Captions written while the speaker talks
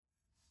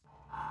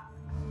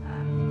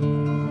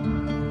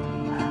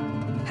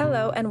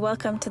Hello and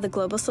welcome to the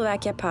Global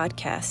Slovakia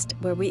podcast,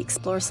 where we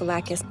explore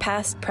Slovakia's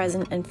past,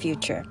 present, and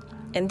future.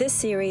 In this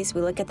series,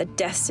 we look at the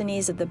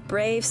destinies of the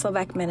brave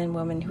Slovak men and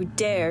women who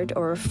dared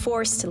or were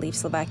forced to leave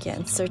Slovakia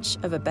in search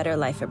of a better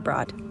life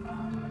abroad.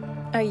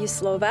 Are you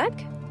Slovak?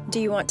 Do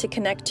you want to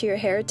connect to your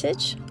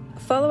heritage?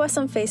 Follow us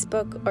on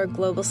Facebook or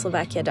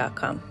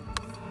globalslovakia.com.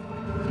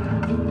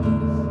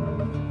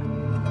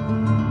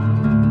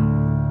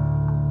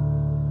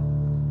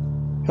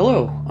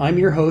 Hello, I'm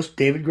your host,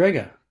 David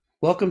Grega.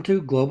 Welcome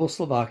to Global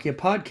Slovakia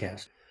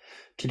Podcast.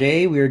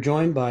 Today we are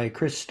joined by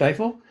Chris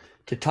Stifel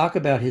to talk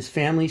about his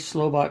family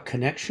Slovak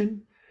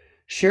connection,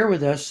 share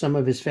with us some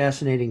of his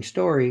fascinating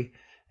story,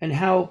 and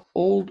how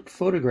old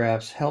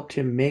photographs helped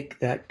him make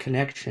that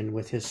connection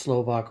with his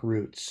Slovak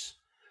roots.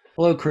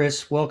 Hello,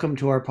 Chris. Welcome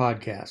to our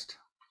podcast.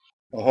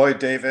 Ahoy,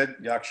 David.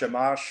 Jak się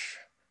masz?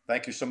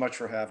 Thank you so much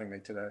for having me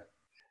today.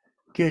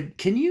 Good.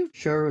 Can you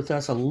share with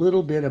us a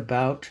little bit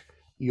about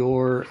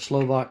your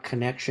Slovak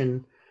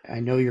connection? I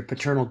know your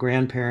paternal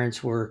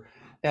grandparents were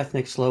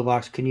ethnic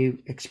Slovaks. Can you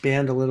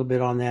expand a little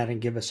bit on that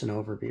and give us an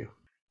overview?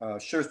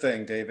 Sure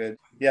thing, David.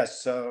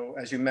 Yes, so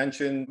as you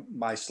mentioned,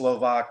 my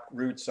Slovak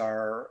roots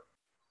are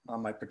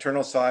on my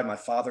paternal side, my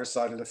father's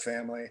side of the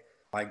family.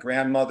 My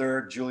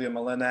grandmother, Julia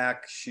Malinak,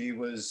 she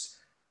was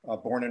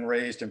born and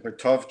raised in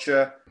Brtovce,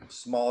 a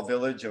small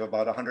village of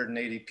about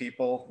 180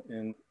 people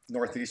in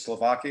northeast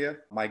Slovakia.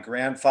 My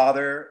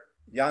grandfather,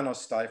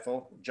 Janos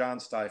Stifel, John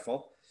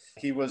Stifel,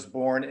 he was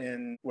born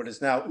in what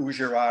is now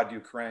Užhorod,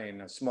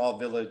 Ukraine, a small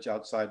village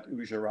outside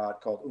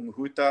Užhorod called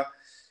Umhuta.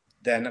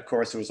 Then, of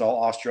course, it was all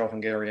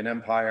Austro-Hungarian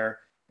Empire,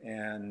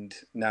 and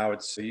now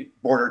it's a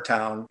border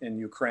town in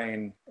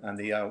Ukraine on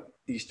the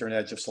eastern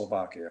edge of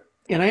Slovakia.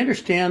 And I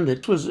understand that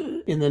this was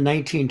in the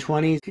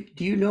 1920s.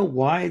 Do you know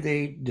why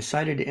they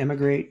decided to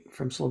emigrate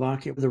from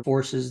Slovakia, the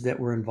forces that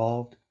were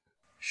involved?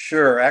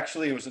 Sure.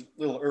 Actually, it was a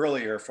little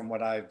earlier from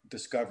what I'm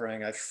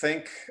discovering. I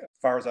think, as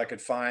far as I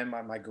could find,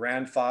 my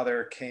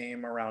grandfather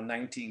came around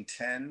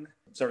 1910.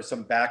 So there was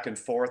some back and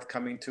forth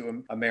coming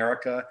to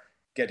America,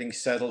 getting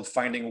settled,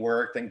 finding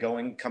work, then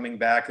coming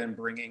back and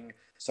bringing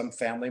some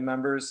family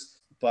members.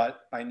 But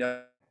I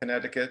know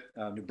Connecticut,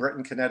 New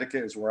Britain,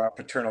 Connecticut is where our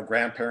paternal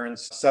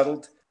grandparents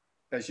settled.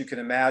 As you can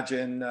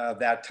imagine,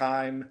 that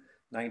time,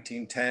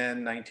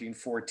 1910,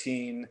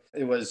 1914,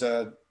 it was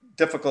a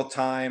difficult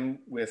time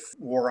with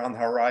war on the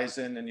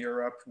horizon in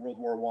Europe, World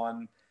War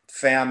I,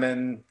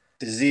 famine,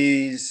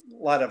 disease,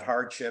 a lot of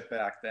hardship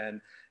back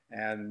then.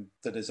 And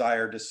the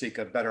desire to seek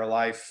a better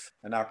life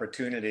and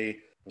opportunity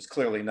was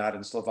clearly not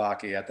in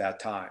Slovakia at that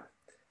time.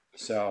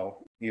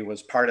 So he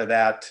was part of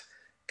that,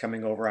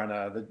 coming over on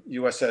the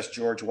USS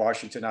George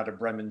Washington out of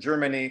Bremen,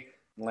 Germany,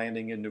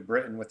 landing in New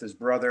Britain with his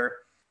brother,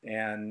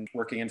 and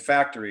working in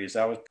factories.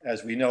 That was,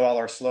 as we know, all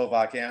our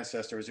Slovak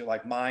ancestors,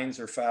 like mines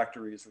or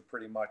factories were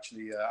pretty much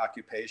the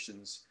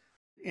occupations.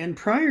 And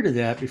prior to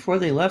that, before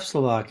they left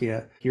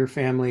Slovakia, your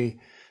family,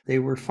 they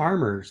were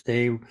farmers.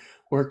 They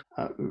worked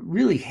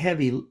really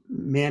heavy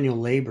manual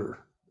labor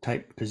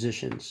type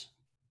positions.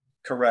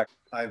 Correct.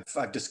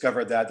 I've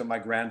discovered that my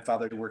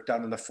grandfather worked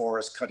out in the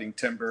forest, cutting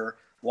timber,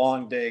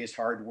 long days,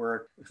 hard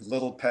work,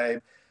 little pay.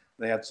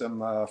 They had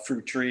some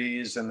fruit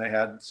trees and they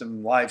had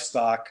some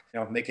livestock,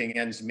 making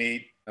ends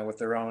meet with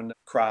their own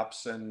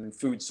crops and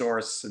food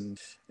source and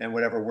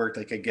whatever work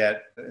they could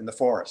get in the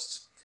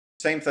forests.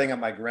 Same thing on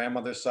my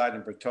grandmother's side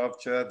in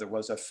Brtovce. There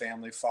was a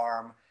family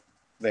farm.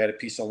 They had a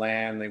piece of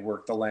land. They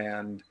worked the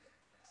land.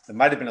 There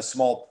might have been a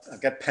small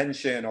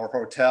pension or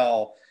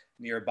hotel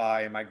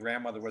nearby. And my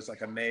grandmother was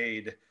like a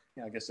maid.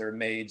 I guess there were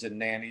maids and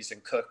nannies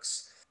and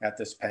cooks at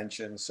this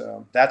pension.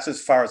 So that's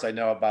as far as I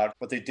know about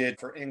what they did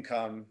for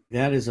income.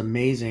 That is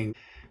amazing.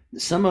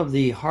 Some of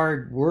the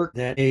hard work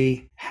that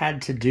they had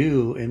to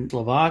do in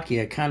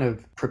Slovakia kind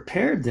of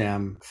prepared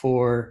them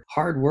for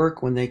hard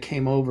work when they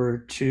came over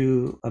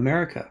to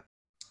America.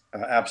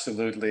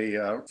 Absolutely.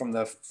 From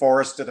the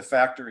forest to the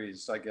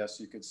factories, I guess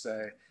you could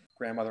say.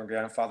 Grandmother and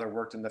grandfather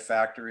worked in the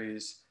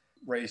factories,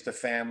 raised a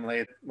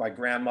family. My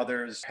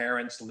grandmother's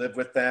parents lived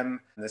with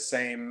them in the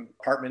same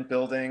apartment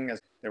building.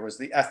 There was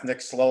the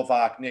ethnic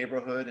Slovak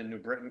neighborhood in New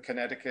Britain,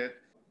 Connecticut.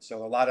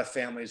 So a lot of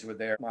families were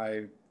there.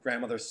 My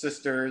grandmother's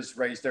sisters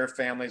raised their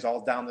families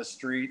all down the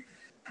street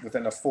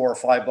within a 4 or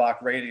 5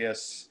 block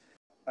radius.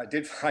 I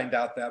did find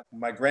out that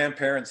my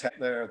grandparents had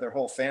their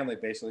whole family,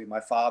 basically, my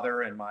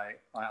father and my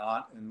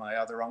aunt and my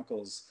other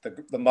uncles.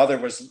 The mother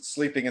was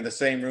sleeping in the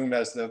same room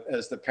as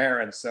the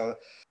parents. So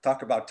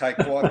talk about tight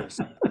quarters.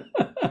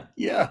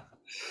 Yeah.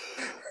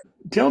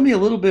 Tell me a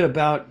little bit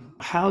about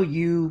how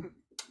you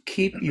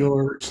keep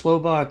your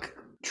Slovak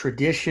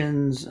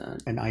traditions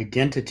and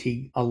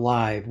identity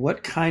alive.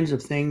 What kinds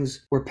of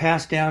things were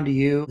passed down to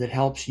you that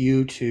helps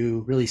you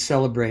to really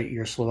celebrate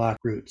your Slovak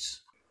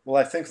roots?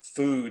 Well, I think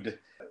food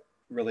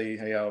really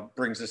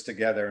brings us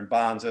together and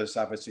bonds us,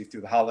 obviously,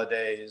 through the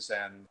holidays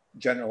and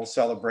general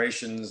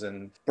celebrations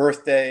and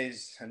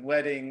birthdays and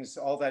weddings,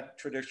 all that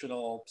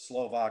traditional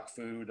Slovak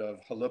food of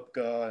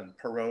chalupka and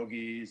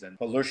pierogies and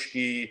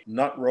halushki,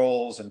 nut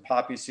rolls and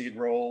poppy seed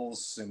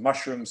rolls and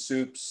mushroom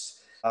soups.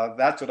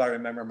 That's what I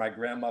remember my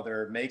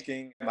grandmother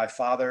making. My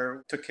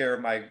father took care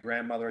of my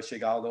grandmother as she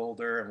got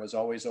older and was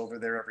always over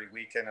there every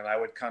weekend. And I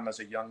would come as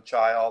a young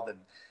child, and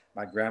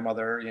my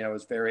grandmother,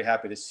 was very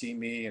happy to see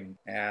me,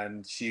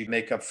 and she'd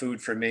make up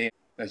food for me.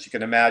 As you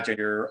can imagine,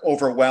 you're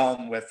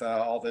overwhelmed with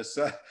all this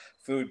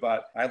food,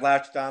 but I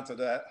latched onto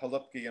the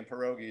halupki and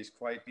pierogies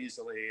quite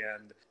easily.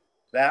 And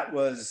that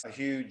was a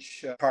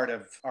huge part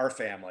of our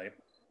family.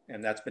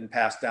 And that's been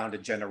passed down to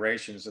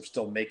generations of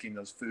still making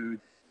those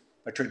foods.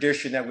 A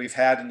tradition that we've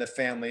had in the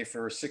family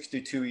for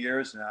 62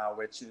 years now,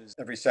 which is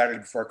every Saturday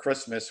before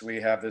Christmas,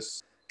 we have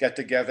this get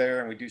together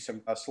and we do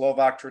some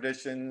Slovak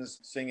traditions,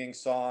 singing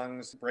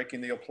songs, breaking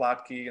the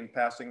oplatki and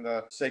passing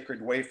the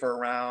sacred wafer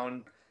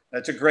around.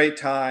 It's a great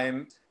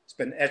time. It's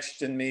been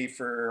etched in me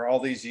for all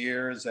these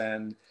years.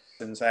 And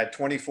since I had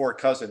 24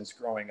 cousins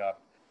growing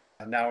up,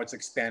 and now it's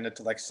expanded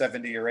to like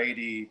 70 or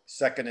 80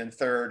 second and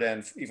third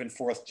and even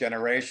fourth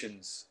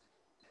generations.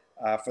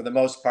 For the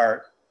most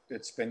part,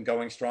 it's been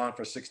going strong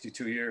for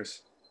 62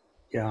 years.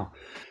 Yeah.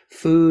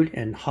 Food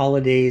and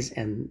holidays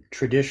and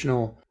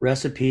traditional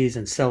recipes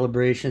and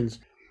celebrations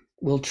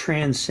will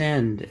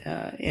transcend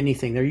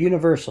anything. They're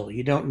universal.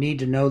 You don't need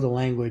to know the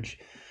language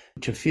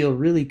to feel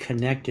really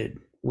connected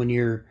when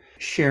you're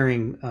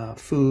sharing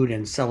food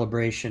and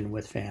celebration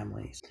with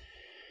families.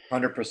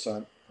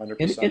 100%.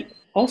 100%. And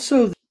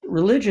also,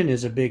 religion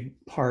is a big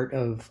part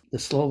of the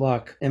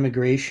Slovak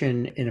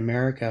immigration in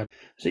America.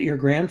 Was it your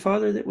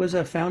grandfather that was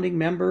a founding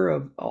member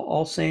of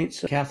All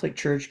Saints Catholic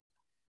Church?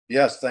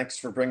 Yes, thanks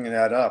for bringing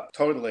that up.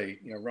 Totally,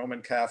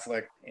 Roman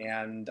Catholic.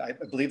 And I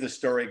believe the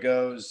story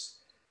goes,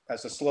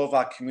 as the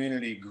Slovak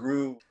community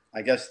grew,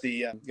 I guess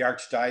the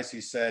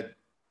archdiocese said,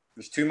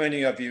 there's too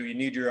many of you, you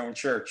need your own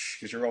church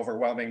because you're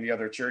overwhelming the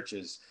other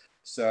churches.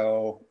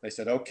 So they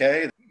said,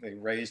 okay, they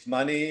raised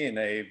money and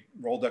they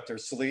rolled up their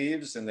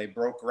sleeves and they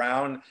broke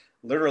ground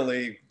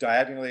literally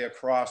diagonally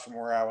across from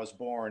where I was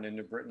born in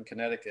New Britain,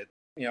 Connecticut.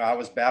 I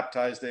was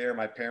baptized there.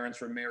 My parents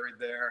were married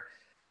there.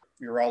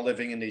 We were all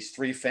living in these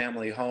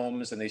 3-family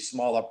homes and these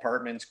small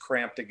apartments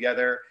cramped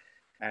together.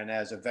 And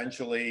as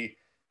eventually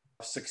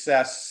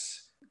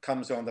success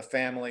comes on the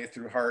family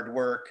through hard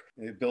work,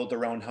 they build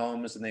their own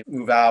homes and they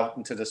move out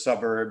into the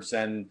suburbs.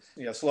 And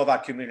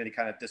Slovak community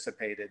kind of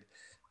dissipated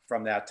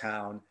from that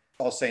town.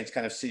 All Saints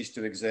kind of ceased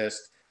to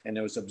exist, and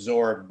it was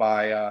absorbed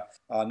by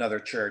another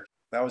church.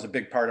 That was a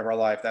big part of our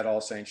life, that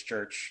All Saints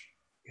Church.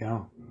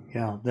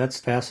 Yeah, that's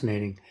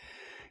fascinating.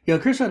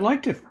 Chris, I'd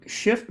like to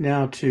shift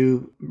now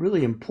to a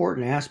really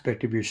important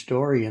aspect of your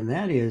story, and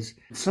that is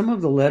some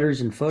of the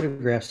letters and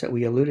photographs that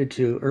we alluded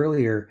to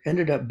earlier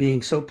ended up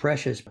being so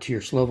precious to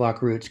your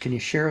Slovak roots. Can you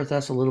share with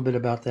us a little bit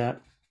about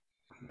that?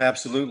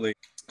 Absolutely.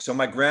 So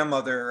my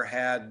grandmother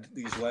had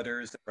these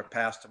letters that were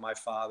passed to my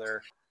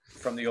father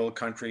from the old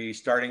country,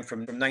 starting from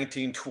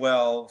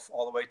 1912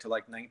 all the way to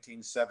like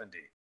 1970.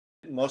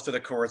 Most of the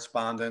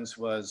correspondence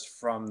was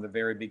from the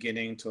very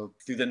beginning through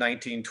the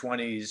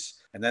 1920s,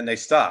 and then they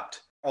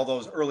stopped. All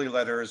those early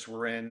letters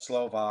were in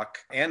Slovak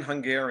and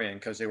Hungarian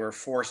because they were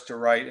forced to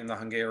write in the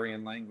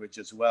Hungarian language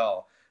as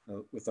well,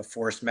 with the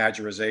forced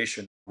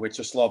majorization, which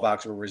the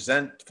Slovaks were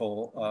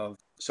resentful of.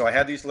 So I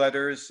had these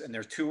letters, and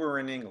there 2 were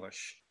in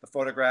English. The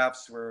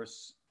photographs were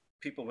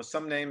people with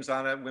some names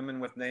on it, women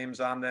with names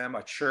on them,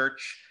 a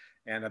church,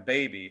 and a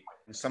baby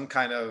in some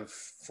kind of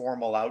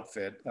formal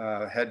outfit,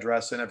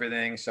 headdress and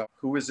everything. So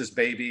who is this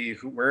baby?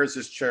 Where is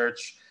this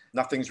church?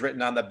 Nothing's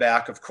written on the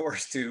back, of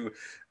course, to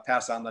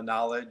pass on the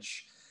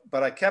knowledge.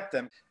 But I kept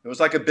them. It was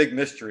like a big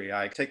mystery.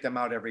 I take them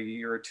out every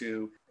year or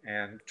two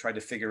and try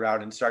to figure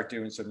out and start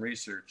doing some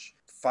research.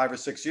 5 or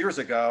 6 years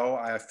ago,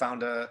 I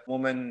found a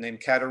woman named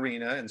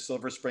Katerina in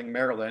Silver Spring,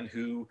 Maryland,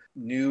 who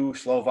knew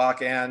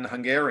Slovak and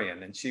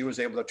Hungarian, and she was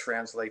able to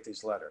translate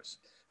these letters.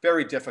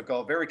 Very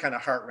difficult, very kind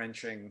of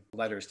heart-wrenching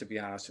letters, to be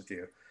honest with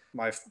you.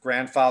 My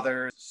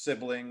grandfather's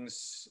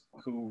siblings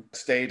who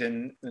stayed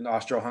in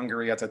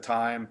Austro-Hungary at the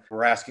time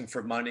were asking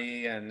for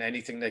money and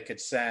anything they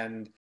could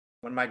send.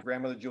 When my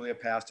grandmother Julia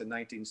passed in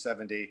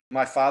 1970,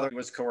 my father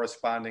was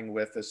corresponding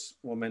with this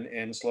woman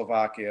in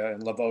Slovakia,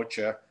 in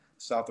Levocha,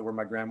 south of where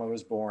my grandmother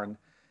was born.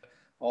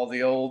 All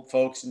the old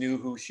folks knew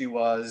who she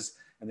was,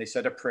 and they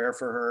said a prayer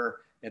for her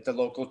at the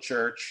local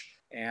church.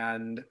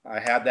 And I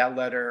had that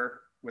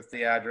letter with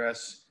the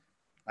address.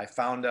 I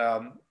found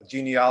a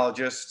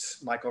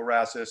genealogist, Michael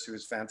Rassis, who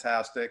was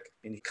fantastic,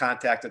 and he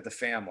contacted the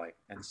family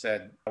and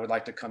said, I would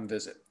like to come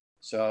visit.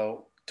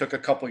 So it took a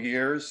couple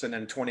years, and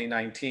in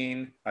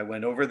 2019, I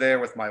went over there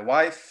with my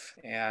wife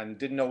and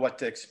didn't know what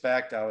to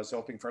expect. I was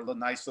hoping for a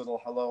nice little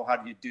hello, how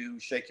do you do,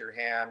 shake your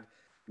hand,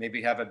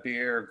 maybe have a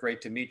beer,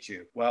 great to meet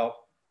you.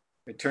 Well,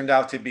 it turned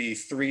out to be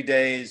 3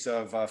 days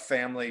of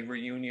family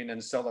reunion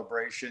and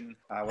celebration.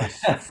 I was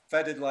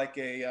feted like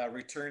a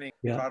returning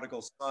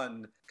prodigal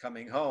son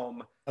coming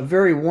home. A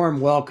very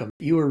warm welcome.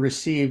 You were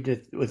received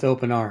with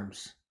open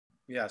arms.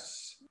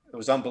 Yes, it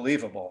was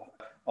unbelievable.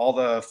 All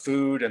the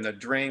food and the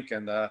drink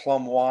and the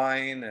plum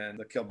wine and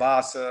the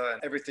kielbasa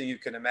and everything you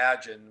can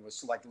imagine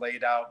was like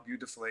laid out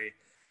beautifully.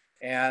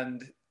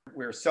 And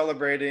we were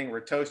celebrating,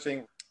 we're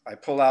toasting. I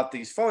pull out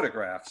these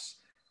photographs.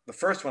 The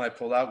first one I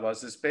pulled out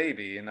was this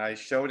baby, and I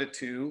showed it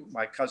to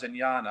my cousin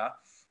Yana.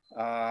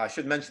 I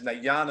should mention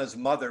that Yana's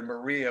mother,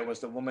 Maria, was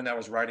the woman I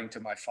was writing to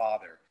my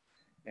father.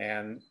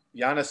 And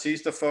Yana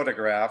sees the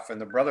photograph, and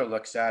the brother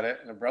looks at it,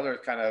 and the brother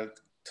kind of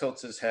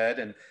tilts his head,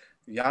 and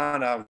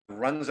Yana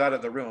runs out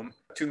of the room.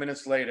 2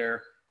 minutes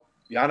later,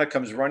 Yana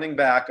comes running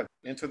back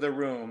into the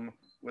room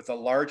with a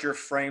larger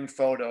framed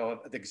photo,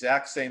 the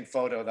exact same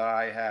photo that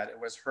I had. It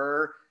was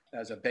her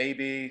as a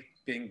baby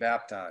being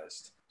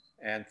baptized.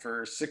 And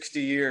for 60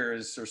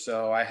 years or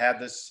so, I had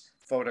this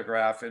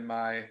photograph in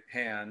my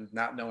hand,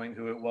 not knowing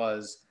who it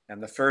was.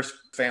 And the first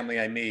family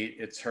I meet,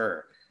 it's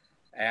her.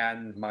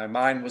 And my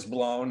mind was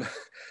blown.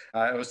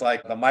 It was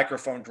like the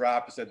microphone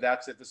dropped. I said,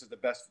 that's it. This is the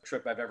best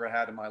trip I've ever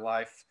had in my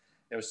life.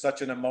 It was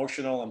such an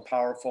emotional and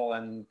powerful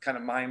and kind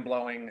of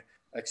mind-blowing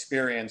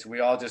experience. We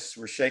all just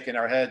were shaking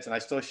our heads, and I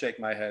still shake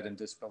my head in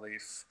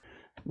disbelief.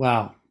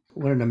 Wow.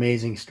 What an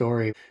amazing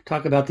story.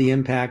 Talk about the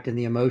impact and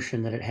the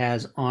emotion that it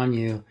has on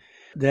you.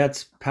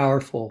 That's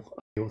powerful.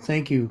 Well,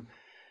 thank you,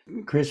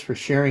 Chris, for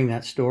sharing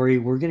that story.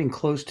 We're getting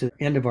close to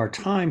the end of our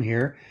time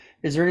here.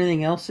 Is there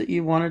anything else that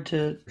you wanted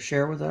to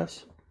share with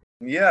us?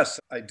 Yes,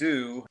 I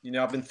do.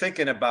 I've been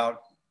thinking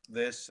about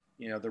this,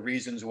 the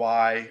reasons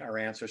why our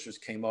ancestors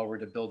came over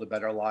to build a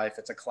better life.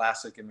 It's a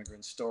classic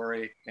immigrant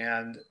story.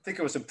 And I think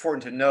it was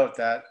important to note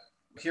that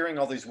hearing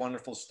all these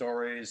wonderful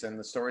stories and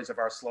the stories of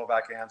our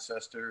Slovak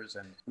ancestors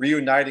and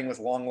reuniting with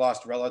long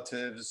lost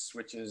relatives,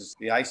 which is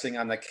the icing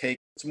on the cake,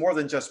 it's more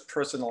than just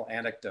personal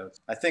anecdotes.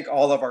 I think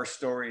all of our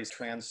stories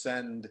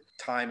transcend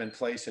time and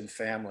place and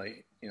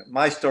family.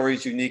 My story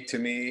is unique to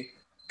me,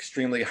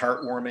 extremely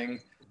heartwarming.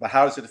 But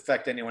how does it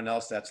affect anyone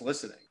else that's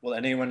listening? Will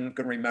anyone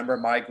can remember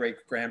my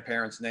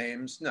great-grandparents'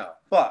 names? No.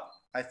 But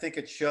I think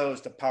it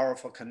shows the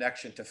powerful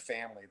connection to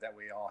family that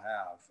we all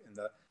have in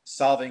the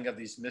solving of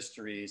these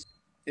mysteries.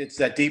 It's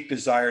that deep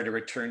desire to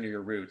return to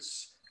your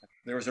roots.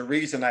 There was a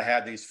reason I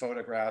had these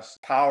photographs,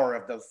 power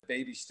of the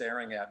baby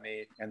staring at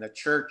me, and the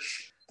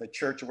church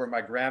where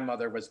my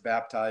grandmother was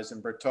baptized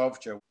in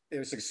Bertovca. It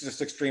was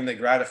just extremely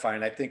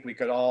gratifying. I think we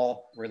could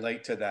all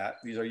relate to that.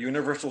 These are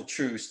universal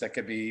truths that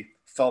could be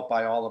felt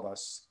by all of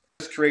us.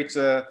 This creates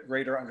a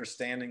greater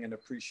understanding and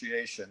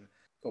appreciation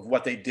of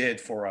what they did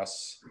for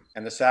us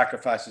and the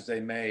sacrifices they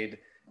made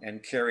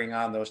and carrying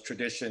on those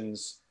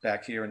traditions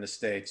back here in the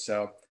States.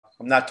 So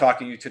I'm not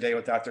talking to you today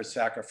without their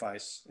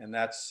sacrifice. And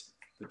that's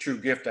the true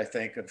gift, I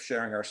think, of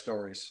sharing our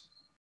stories.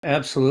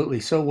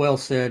 Absolutely. So well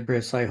said,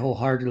 Chris. I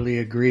wholeheartedly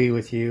agree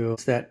with you.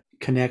 It's that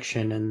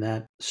connection and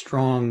that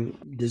strong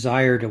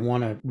desire to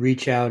want to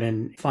reach out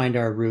and find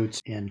our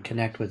roots and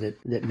connect with it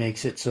that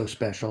makes it so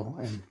special.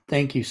 And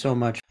thank you so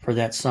much for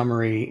that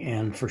summary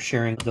and for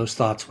sharing those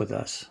thoughts with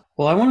us.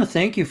 Well, I want to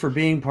thank you for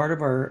being part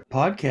of our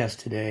podcast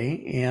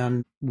today,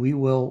 and we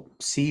will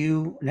see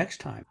you next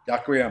time.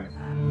 Ďakujem.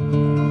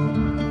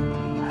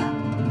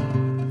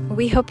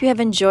 We hope you have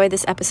enjoyed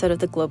this episode of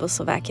the Global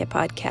Slovakia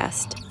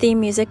podcast.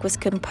 Theme music was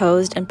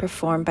composed and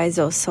performed by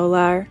Zoe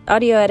Solar.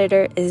 Audio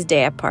editor is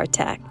Dea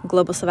Partak.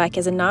 Global Slovakia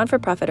is a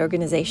non-for-profit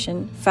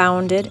organization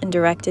founded and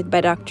directed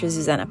by Dr.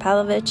 Zuzana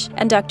Pavlovic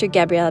and Dr.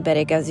 Gabriela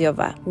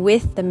Beregaziova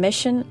with the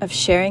mission of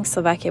sharing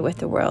Slovakia with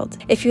the world.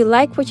 If you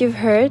like what you've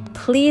heard,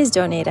 please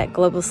donate at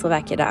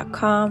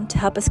globalslovakia.com to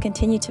help us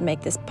continue to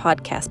make this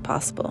podcast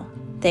possible.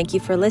 Thank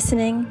you for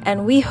listening,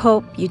 and we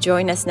hope you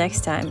join us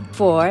next time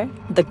for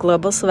the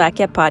Global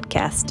Slovakia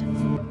podcast.